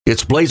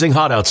It's blazing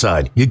hot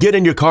outside. You get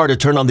in your car to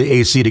turn on the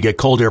AC to get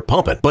cold air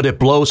pumping, but it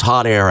blows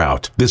hot air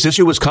out. This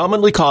issue is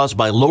commonly caused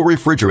by low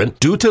refrigerant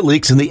due to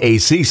leaks in the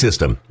AC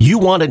system. You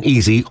want an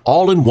easy,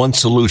 all-in-one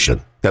solution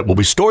that will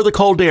restore the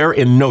cold air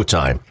in no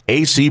time.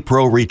 AC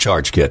Pro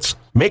Recharge Kits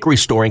make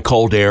restoring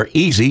cold air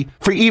easy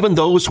for even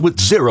those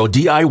with zero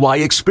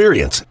DIY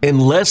experience in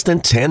less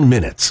than 10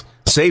 minutes.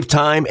 Save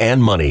time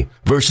and money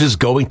versus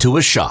going to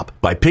a shop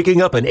by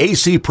picking up an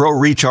AC Pro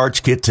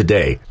Recharge Kit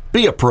today.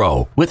 Be a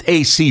pro with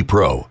AC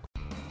Pro.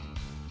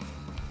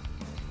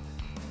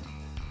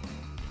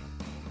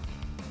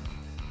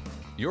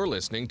 You're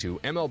listening to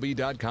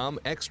MLB.com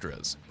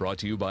Extras, brought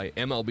to you by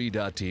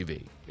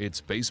MLB.tv.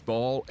 It's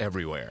baseball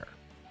everywhere.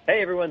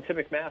 Hey everyone, Tim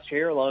McMaster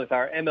here along with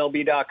our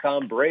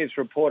MLB.com Braves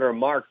reporter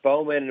Mark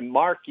Bowman.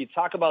 Mark, you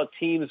talk about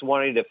teams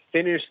wanting to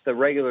finish the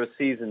regular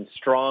season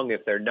strong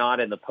if they're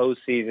not in the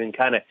postseason,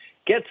 kind of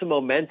get some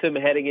momentum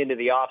heading into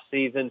the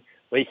offseason.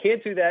 Well, you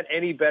can't do that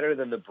any better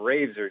than the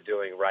Braves are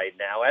doing right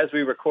now. As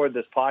we record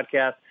this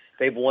podcast,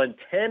 they've won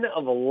 10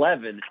 of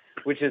 11,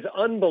 which is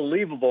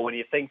unbelievable when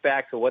you think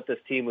back to what this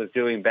team was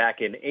doing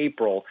back in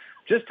April.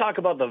 Just talk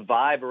about the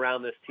vibe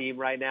around this team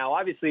right now.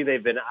 Obviously,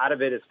 they've been out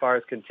of it as far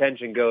as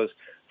contention goes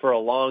for a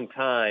long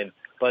time,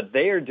 but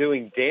they are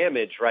doing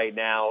damage right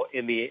now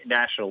in the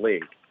National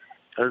League.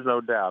 There's no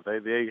doubt.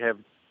 They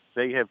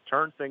have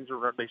turned things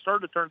around. They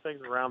started to turn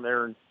things around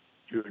there in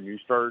June. You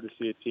started to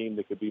see a team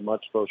that could be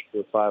much closer to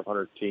a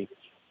 500 team.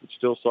 You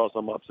still saw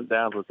some ups and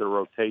downs with their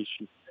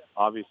rotation.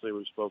 Obviously,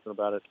 we've spoken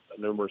about it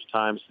numerous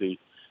times. The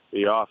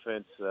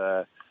offense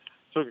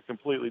took a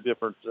completely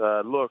different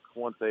look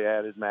once they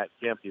added Matt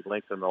Kemp. He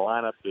lengthened the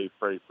lineup, gave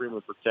Freddie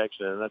Freeman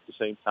protection, and at the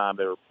same time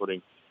they were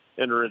putting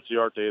Ender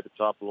Inciarte at the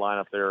top of the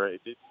lineup there.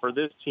 For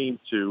this team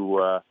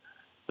to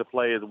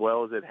play as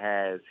well as it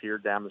has here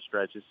down the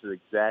stretch, this is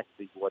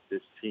exactly what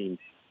this team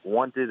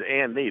wanted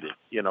and needed.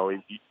 You know,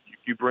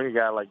 you bring a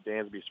guy like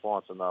Dansby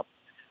Swanson up,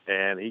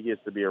 and he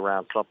gets to be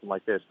around something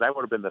like this. That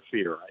would have been the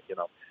fear. You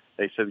know,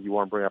 they said you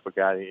want to bring up a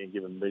guy and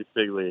give him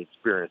big league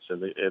experience,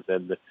 and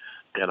then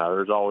you know,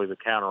 there's always a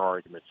counter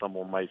argument.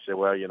 Someone might say,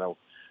 well, you know,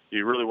 do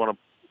you really want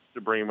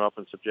to bring him up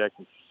and subject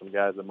him to some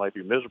guys that might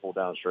be miserable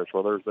down the stretch?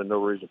 Well, there's been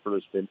no reason for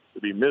this to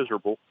be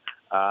miserable.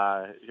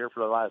 Here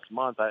for the last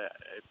month, I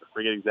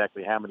forget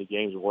exactly how many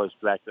games it was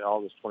back to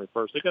August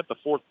 21st. They got the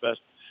fourth best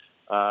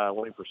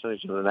winning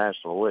percentage in the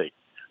National League,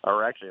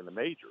 or actually in the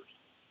majors.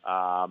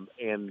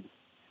 And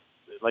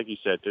like you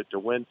said, to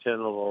win 10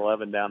 of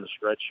 11 down the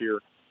stretch here,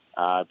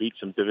 beat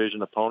some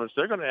division opponents,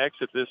 they're going to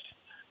exit this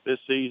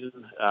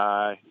season.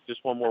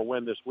 Just one more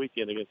win this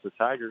weekend against the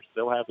Tigers.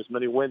 They'll have as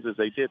many wins as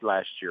they did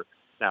last year.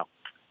 Now,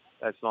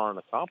 that's not an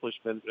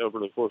accomplishment over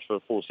the course of a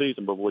full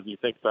season, but when you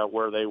think about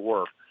where they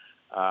were,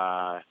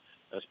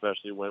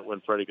 especially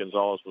when Freddie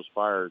Gonzalez was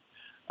fired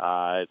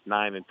at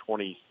 9-28,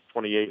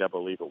 I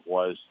believe it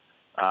was,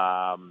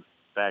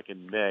 back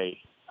in May,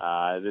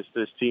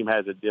 this team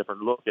has a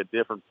different look, a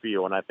different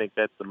feel, and I think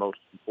that's the most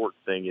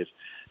important thing is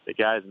the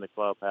guys in the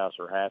clubhouse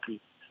are happy,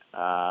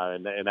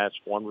 and that's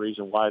one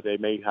reason why they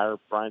may hire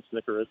Brian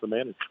Snitker as the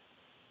manager.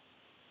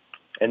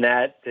 And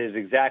that is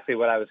exactly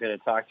what I was going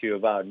to talk to you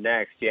about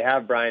next. You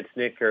have Brian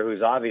Snitker,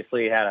 who's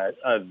obviously had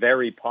a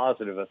very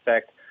positive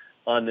effect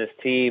on this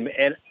team.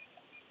 And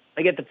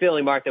I get the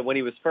feeling, Mark, that when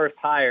he was first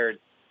hired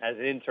as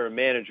an interim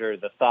manager,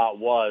 the thought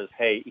was,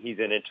 hey, he's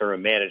an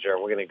interim manager.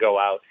 We're going to go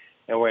out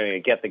and we're going to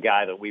get the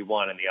guy that we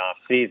want in the off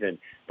season.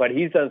 But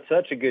he's done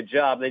such a good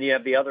job. Then you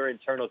have the other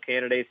internal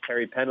candidates,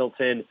 Terry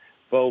Pendleton,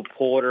 Bo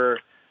Porter.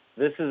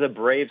 This is a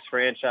Braves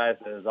franchise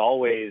that has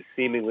always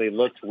seemingly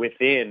looked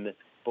within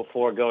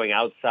before going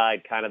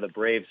outside kind of the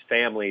Braves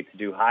family to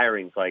do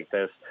hirings like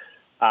this.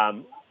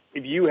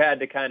 If you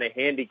had to kind of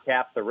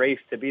handicap the race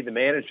to be the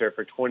manager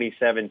for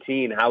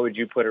 2017, how would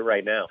you put it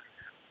right now?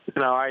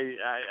 You know,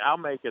 I'll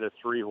make it a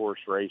three-horse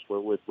race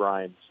with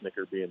Brian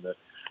Snitker being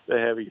the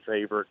heavy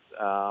favorite.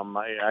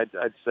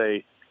 I'd say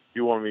if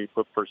you want me to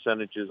put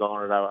percentages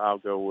on it, I'll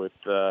go with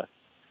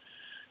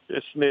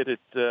Snit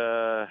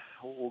at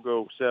we'll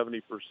go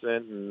 70%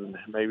 and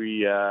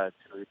maybe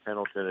Terry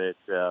Pendleton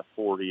at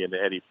 40 and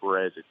Eddie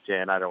Perez at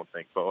 10. I don't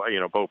think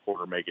Bo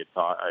Porter may get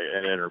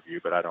an interview,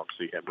 but I don't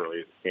see him really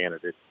as a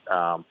candidate.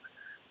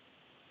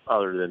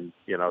 Other than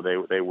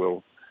they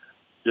will,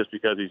 just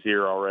because he's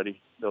here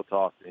already, they'll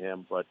talk to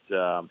him. But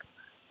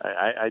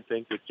I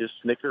think that just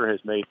Snitker has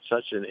made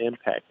such an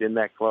impact in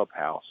that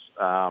clubhouse.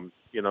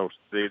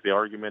 The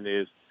argument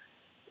is,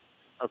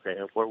 okay,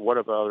 what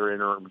have other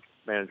interim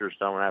managers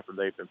done after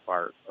they've been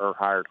fired or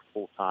hired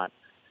full time?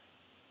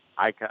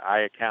 I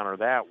counter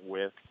that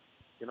with,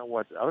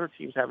 what other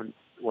teams haven't,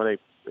 when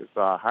they've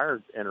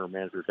hired interim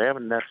managers, they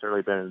haven't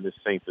necessarily been in this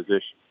same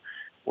position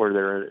where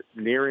they're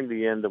nearing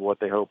the end of what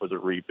they hope is a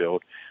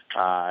rebuild,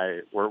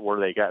 where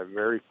they got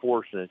very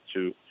fortunate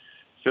to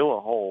fill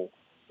a hole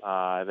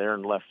there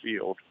in left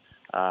field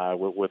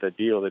with a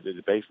deal that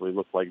basically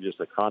looked like just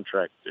a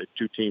contract,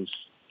 two teams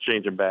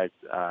changing back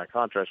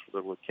contracts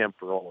with Kemp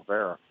for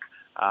Oliveira.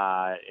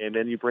 And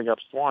then you bring up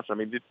Swanson. I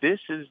mean, this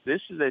is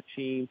a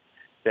team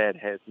that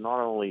has not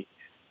only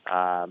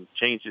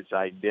changed its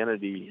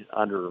identity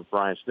under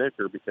Brian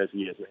Snitker because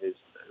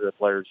the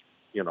players,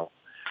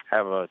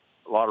 have a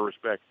lot of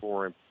respect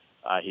for him.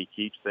 He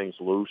keeps things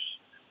loose.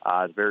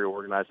 Is very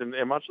organized, and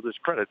much of this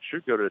credit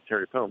should go to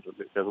Terry Combs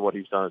because of what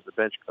he's done as the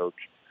bench coach.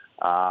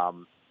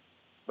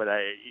 But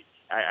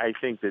I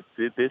think that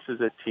this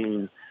is a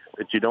team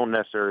that you don't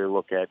necessarily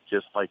look at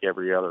just like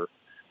every other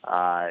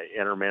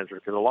interim manager,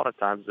 because a lot of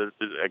times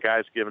a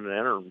guy's given an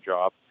interim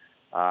job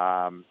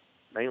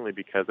mainly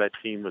because that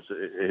team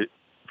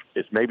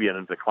is maybe in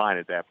a decline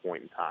at that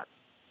point in time.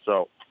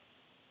 So,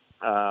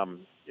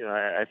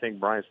 I think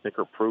Brian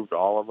Snitker proved to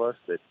all of us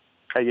that,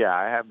 hey, yeah,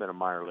 I have been a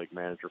minor league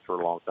manager for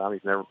a long time.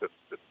 He's never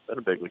been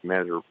a big league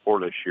manager before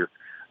this year,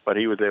 but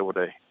he was able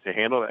to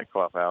handle that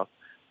clubhouse.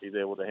 He's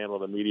able to handle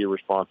the media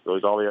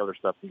responsibilities, all the other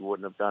stuff he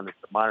wouldn't have done at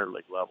the minor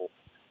league level.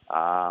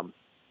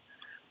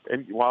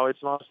 And while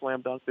it's not a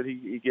slam dunk that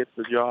he gets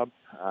the job,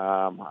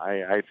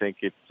 I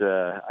think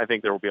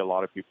there will be a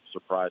lot of people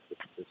surprised at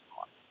this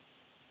point.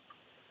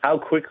 How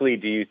quickly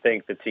do you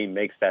think the team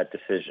makes that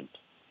decision?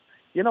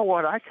 You know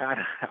what? I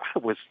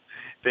was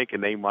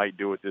thinking they might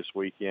do it this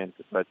weekend,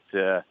 but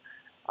they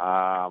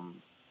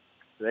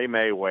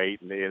may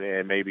wait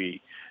and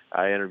maybe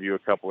interview a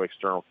couple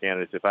external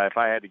candidates. If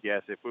I had to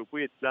guess, if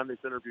we had done this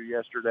interview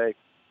yesterday,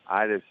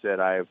 I'd have said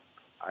I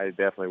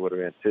definitely would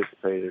have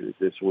anticipated it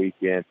this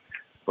weekend.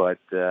 But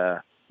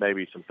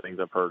maybe some things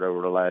I've heard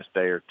over the last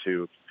day or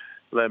two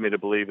led me to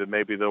believe that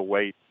maybe they'll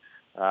wait,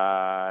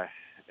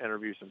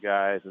 interview some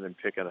guys, and then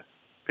pick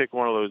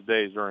one of those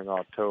days during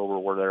October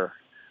where they're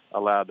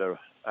allowed to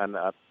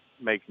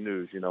make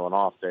news, an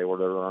off day where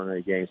there aren't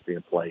any games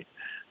being played.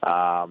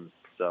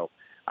 So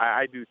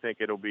I do think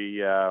it'll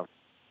be,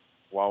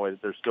 while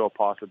there's still a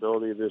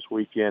possibility of this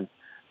weekend,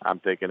 I'm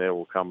thinking it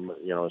will come,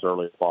 as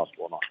early as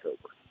possible in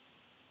October.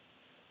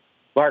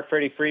 Mark,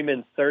 Freddie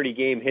Freeman's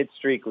 30-game hit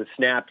streak was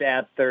snapped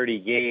at 30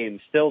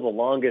 games, still the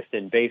longest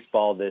in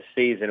baseball this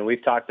season. And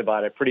we've talked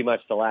about it pretty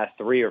much the last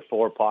 3 or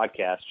 4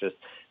 podcasts, just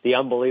the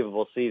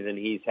unbelievable season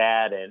he's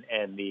had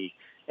and the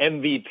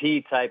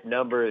MVP-type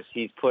numbers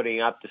he's putting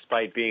up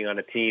despite being on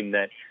a team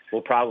that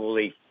will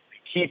probably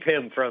keep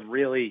him from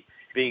really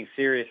being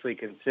seriously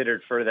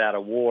considered for that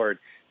award.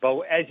 But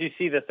as you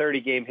see the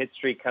 30-game hit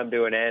streak come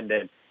to an end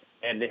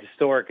and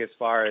historic as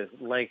far as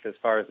length as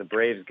far as the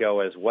Braves go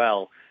as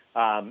well,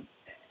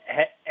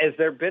 has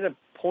there been a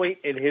point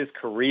in his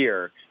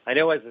career, I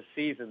know as a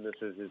season this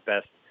is his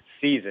best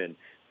season,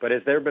 but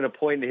has there been a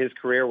point in his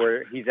career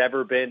where he's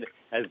ever been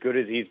as good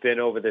as he's been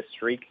over this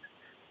streak?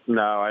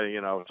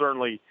 No,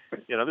 certainly,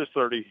 this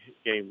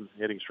 30-game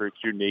hitting streak's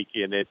unique,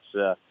 and it's,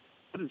 but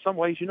in some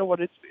ways,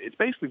 it's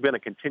basically been a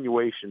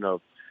continuation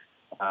of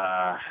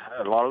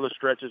a lot of the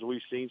stretches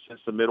we've seen since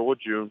the middle of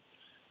June.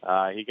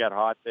 He got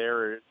hot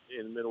there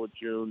in the middle of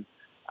June.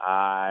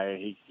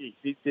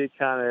 He did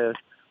kind of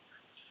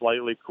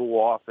slightly cool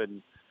off,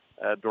 and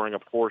during a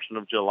portion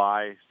of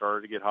July,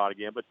 started to get hot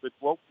again. But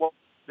what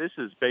this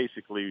is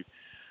basically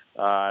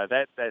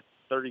that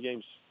 30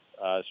 games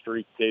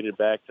streak dated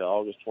back to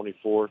August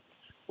 24th.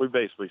 We've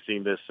basically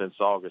seen this since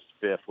August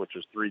 5th, which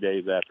was 3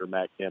 days after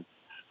Matt Kemp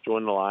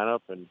joined the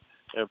lineup and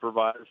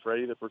provided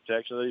Freddie the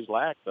protection that he's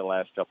lacked the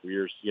last couple of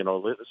years,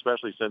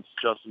 especially since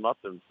Justin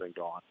Upton's been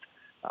gone.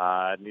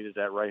 Needed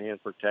that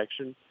right-hand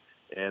protection.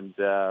 And,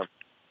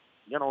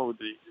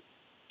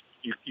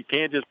 you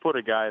can't just put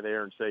a guy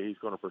there and say he's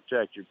going to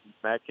protect you.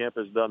 Matt Kemp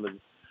has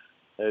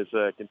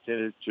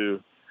continued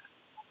to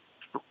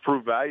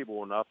prove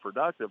valuable enough,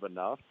 productive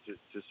enough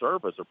to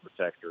serve as a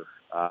protector.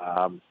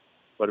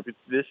 But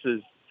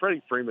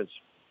Freddie Freeman's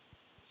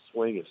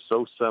swing is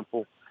so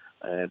simple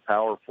and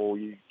powerful.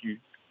 The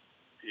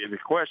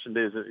question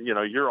is,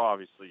 you're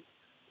obviously,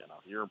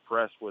 you're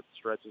impressed with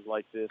stretches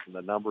like this and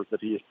the numbers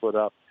that he has put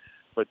up,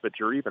 but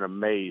you're even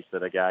amazed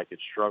that a guy could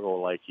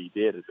struggle like he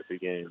did at the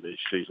beginning of this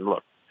season.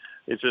 Look,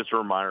 it's just a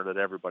reminder that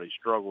everybody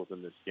struggles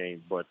in this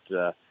game, but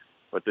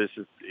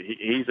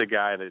he's a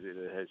guy that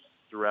has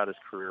throughout his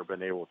career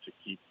been able to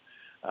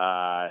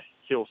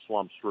kill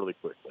slumps really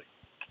quickly.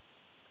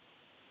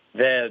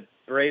 The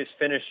Braves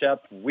finish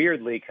up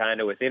weirdly kind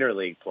of with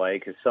interleague play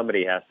because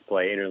somebody has to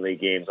play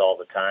interleague games all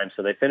the time.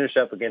 So they finish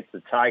up against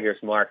the Tigers,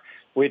 Mark,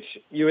 which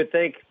you would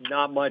think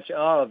not much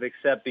of,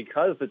 except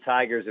because the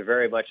Tigers are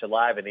very much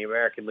alive in the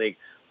American League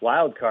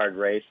wild card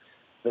race.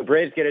 The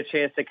Braves get a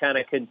chance to kind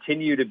of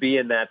continue to be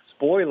in that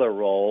spoiler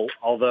role,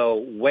 although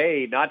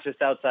way not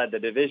just outside the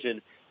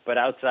division, but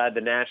outside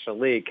the National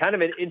League. Kind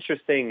of an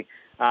interesting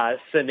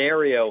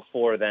scenario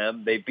for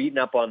them. They've beaten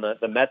up on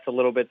the Mets a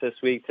little bit this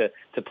week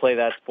to play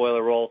that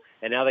spoiler role,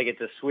 and now they get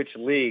to switch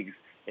leagues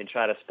and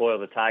try to spoil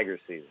the Tigers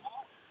season.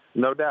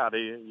 No doubt.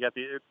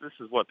 This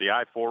is what, the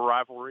I-4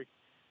 rivalry?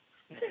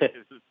 This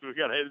is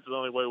the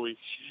only way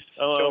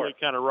only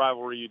kind of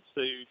rivalry you'd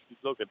see. You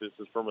look at this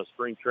is from a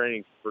spring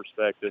training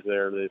perspective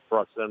there, the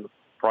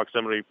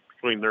proximity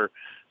between their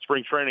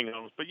spring training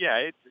homes. But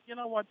yeah, you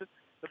know what, the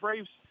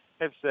Braves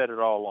have said it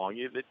all along.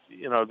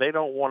 They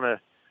don't want to,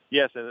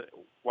 yes,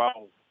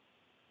 while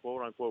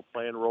quote unquote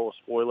playing the role of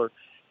spoiler,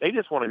 they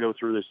just want to go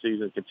through this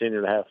season and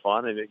continue to have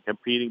fun and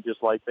competing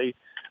just like they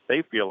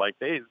feel like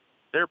they're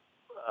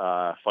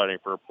fighting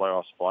for a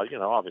playoff spot.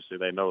 Obviously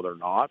they know they're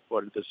not,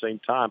 but at the same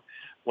time,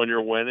 when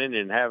you're winning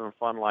and having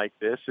fun like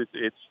this,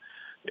 it's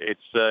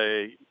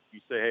you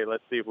say, hey,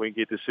 let's see if we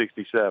can get to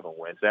 67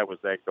 wins. That was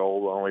that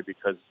goal only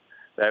because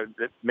that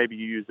maybe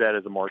you use that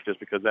as a mark just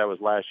because that was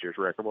last year's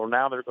record. Well,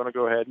 now they're going to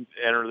go ahead and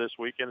enter this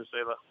weekend and say,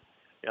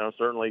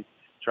 certainly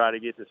try to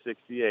get to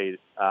 68.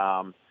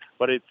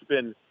 But it's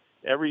been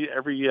every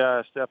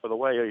step of the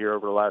way here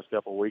over the last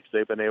couple of weeks,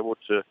 they've been able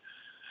to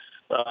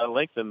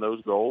lengthen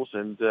those goals,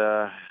 and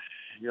they're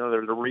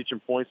reaching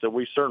points that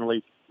we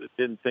certainly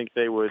didn't think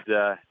they would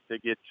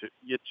get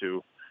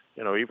to.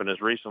 Even as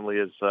recently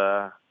as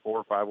 4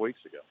 or 5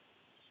 weeks ago.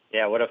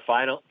 Yeah, what a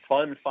fun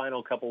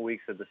final couple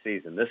weeks of the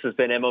season. This has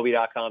been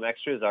MLB.com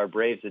Extras, our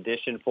Braves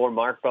edition. For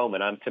Mark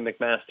Bowman, I'm Tim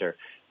McMaster.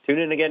 Tune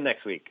in again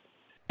next week.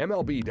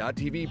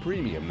 MLB.tv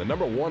Premium, the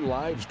 #1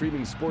 live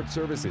streaming sports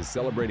service, is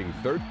celebrating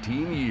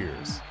 13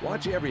 years.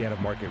 Watch every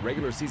out-of-market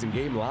regular season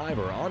game live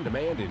or on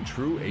demand in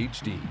true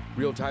HD.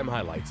 Real-time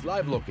highlights,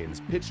 live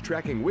look-ins, pitch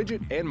tracking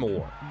widget, and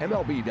more.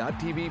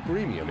 MLB.tv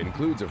Premium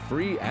includes a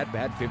free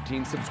At-Bat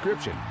 15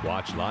 subscription.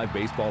 Watch live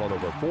baseball on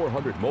over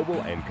 400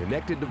 mobile and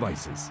connected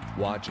devices.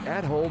 Watch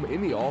at home,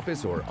 in the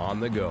office, or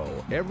on the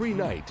go, every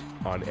night,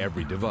 on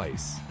every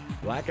device.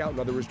 Blackout and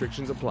other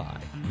restrictions apply.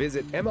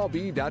 Visit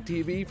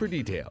MLB.tv for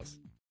details.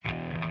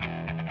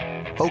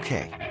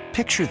 Okay,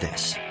 picture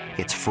this.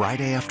 It's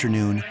Friday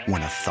afternoon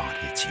when a thought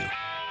hits you.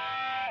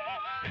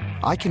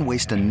 I can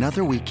waste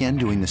another weekend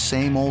doing the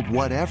same old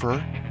whatever,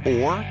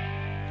 or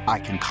I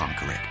can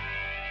conquer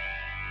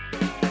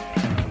it.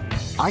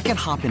 I can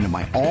hop into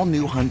my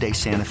all-new Hyundai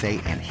Santa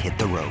Fe and hit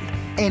the road.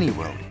 Any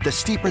road. The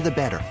steeper, the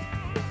better.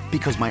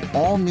 Because my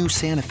all-new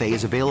Santa Fe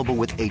is available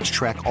with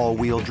H-Track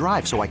all-wheel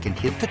drive, so I can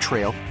hit the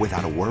trail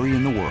without a worry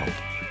in the world.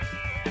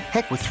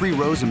 Heck, with 3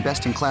 rows and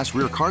best-in-class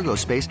rear cargo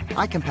space,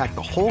 I can pack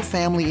the whole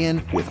family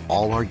in with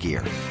all our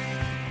gear.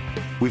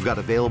 We've got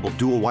available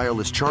dual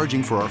wireless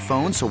charging for our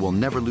phones, so we'll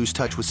never lose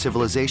touch with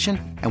civilization,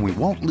 and we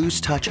won't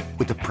lose touch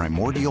with the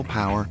primordial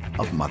power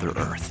of Mother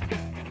Earth.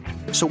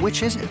 So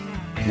which is it?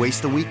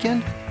 Waste the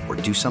weekend or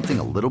do something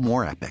a little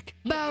more epic?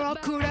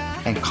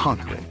 And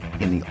conquer it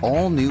in the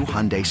all-new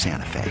Hyundai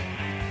Santa Fe.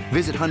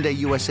 Visit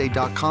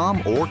HyundaiUSA.com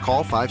or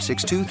call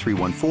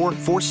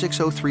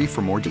 562-314-4603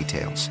 for more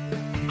details.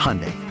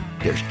 Hyundai,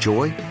 there's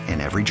joy in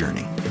every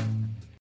journey.